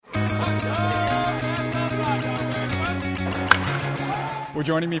Well,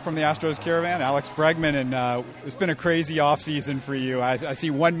 joining me from the Astros Caravan, Alex Bregman, and it's been a crazy offseason for you. I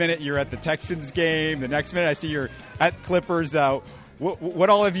see 1 minute you're at the Texans game, the next minute I see you're at Clippers. What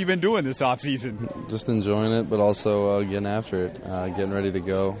all have you been doing this offseason? Just enjoying it, but also getting after it, getting ready to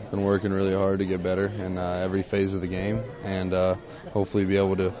go. Been working really hard to get better in every phase of the game, and hopefully be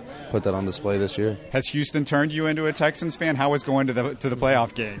able to put that on display this year. Has Houston turned you into a Texans fan? How was going to the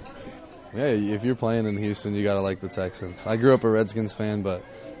playoff game? Yeah, if you're playing in Houston, you got to like the Texans. I grew up a Redskins fan, but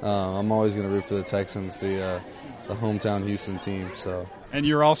I'm always going to root for the Texans, the hometown Houston team. So. And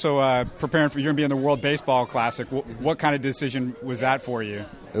you're also preparing for, you're going to be in the World Baseball Classic. What kind of decision was that for you?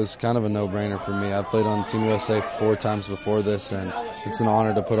 It was kind of a no-brainer for me. I played on Team USA 4 times before this, and it's an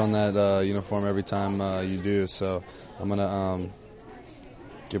honor to put on that uniform every time you do. So I'm going to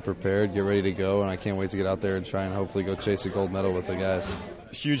get prepared, get ready to go, and I can't wait to get out there and try and hopefully go chase a gold medal with the guys.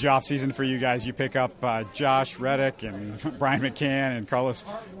 Huge offseason for you guys. You pick up Josh Reddick and Brian McCann and Carlos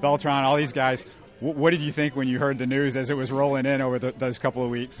Beltran, all these guys. What did you think when you heard the news as it was rolling in over those couple of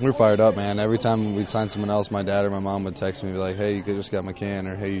weeks? We're fired up, man. Every time we signed someone else, my dad or my mom would text me, be like, "Hey, you just got McCann,"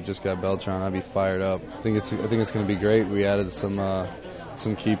 or "Hey, you just got Beltran." I'd be fired up. I think it's going to be great. We added some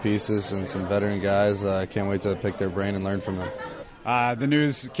key pieces and some veteran guys. I can't wait to pick their brain and learn from them. The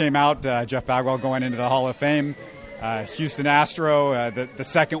news came out. Jeff Bagwell going into the Hall of Fame. Houston Astro, the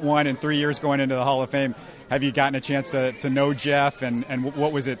second one in 3 years going into the Hall of Fame. Have you gotten a chance to know Jeff, and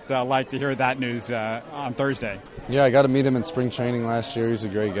what was it like to hear that news on Thursday? Yeah, I got to meet him in spring training last year. He's a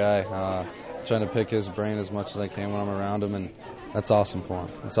great guy. Trying to pick his brain as much as I can when I'm around him, and that's awesome for him.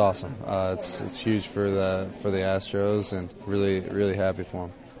 It's awesome. It's huge for the Astros, and really, really happy for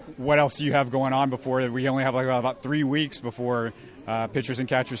him. What else do you have going on before? We only have about 3 weeks before pitchers and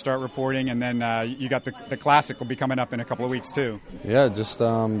catchers start reporting, and then you got the Classic will be coming up in a couple of weeks too. Yeah, just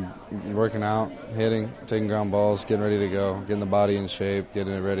working out, hitting, taking ground balls, getting ready to go, getting the body in shape,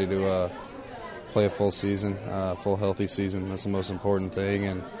 getting it ready to play a full season, full healthy season. That's the most important thing,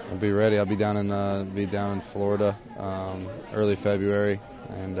 and I'll be ready. I'll be down in Florida early February,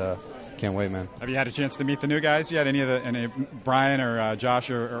 and can't wait, man. Have you had a chance to meet the new guys yet? Any Brian or Josh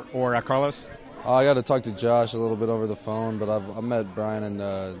or Carlos? I got to talk to Josh a little bit over the phone, but I've met Brian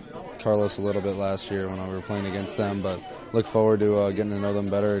and Carlos a little bit last year when we were playing against them. But look forward to getting to know them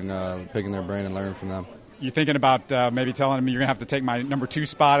better and picking their brain and learning from them. You thinking about maybe telling them you're going to have to take my number 2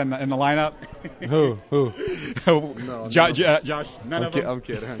 spot in the lineup? Who? No, Josh, none of them? I'm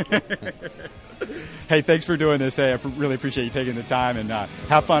kidding. Hey, thanks for doing this. Hey, I really appreciate you taking the time, and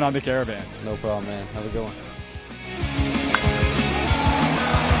have fun on the Caravan. No problem, man. Have a good one.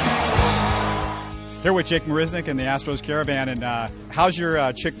 Here with Jake Marisnick in the Astros Caravan, and how's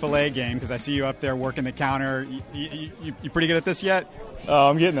your Chick-fil-A game? Because I see you up there working the counter. You pretty good at this yet?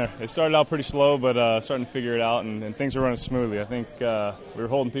 I'm getting there. It started out pretty slow, but starting to figure it out, and things are running smoothly. I think we were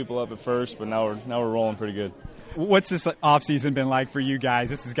holding people up at first, but now we're rolling pretty good. What's this offseason been like for you guys?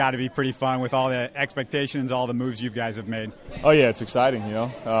 This has got to be pretty fun with all the expectations, all the moves you guys have made. Oh, yeah, it's exciting, you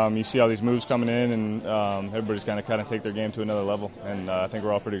know. You see all these moves coming in, and everybody's kind of take their game to another level, and I think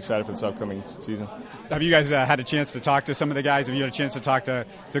we're all pretty excited for this upcoming season. Have you guys had a chance to talk to some of the guys? Have you had a chance to talk to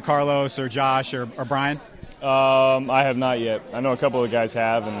Carlos or Josh or Brian? I have not yet. I know a couple of guys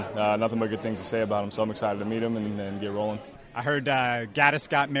have, and nothing but good things to say about them, so I'm excited to meet them and get rolling. I heard Gaddis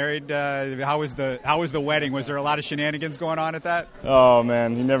got married. How was the wedding? Was there a lot of shenanigans going on at that? Oh,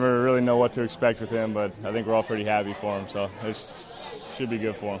 man, you never really know what to expect with him, but I think we're all pretty happy for him, so it should be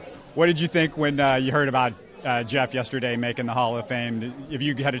good for him. What did you think when you heard about Jeff yesterday making the Hall of Fame? Have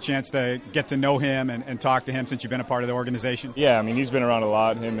you had a chance to get to know him and talk to him since you've been a part of the organization? Yeah, I mean, he's been around a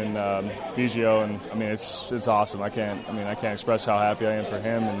lot, him and Biggio, and I mean, it's awesome. I can't express how happy I am for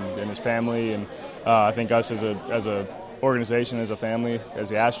him and his family, and I think us as a organization, as a family, as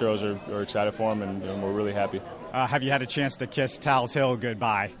the Astros are excited for him, and we're really happy. Have you had a chance to kiss Tal's Hill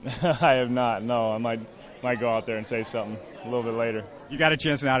goodbye? I have not. No, I might go out there and say something a little bit later. You got a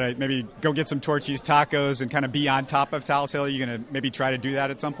chance now to maybe go get some Torchy's tacos and kind of be on top of Tal's Hill. Are you going to maybe try to do that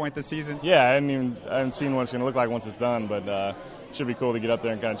at some point this season? Yeah, I haven't seen what it's going to look like once it's done, but should be cool to get up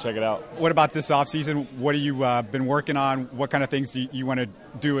there and kind of check it out. What about this offseason? What have you been working on? What kind of things do you want to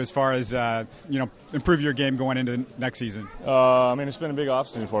do as far as improve your game going into next season? I mean, it's been a big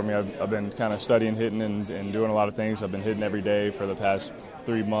offseason for me. I've been kind of studying hitting and doing a lot of things. I've been hitting every day for the past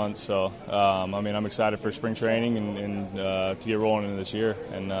 3 months. So, I'm excited for spring training and to get rolling into this year.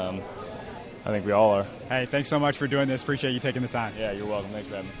 And I think we all are. Hey, thanks so much for doing this. Appreciate you taking the time. Yeah, you're welcome. Thanks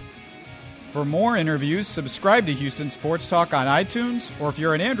for having me. For more interviews, subscribe to Houston Sports Talk on iTunes, or if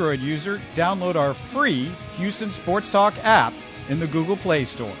you're an Android user, download our free Houston Sports Talk app in the Google Play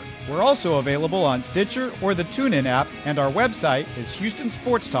Store. We're also available on Stitcher or the TuneIn app, and our website is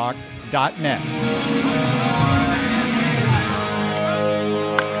HoustonSportsTalk.net.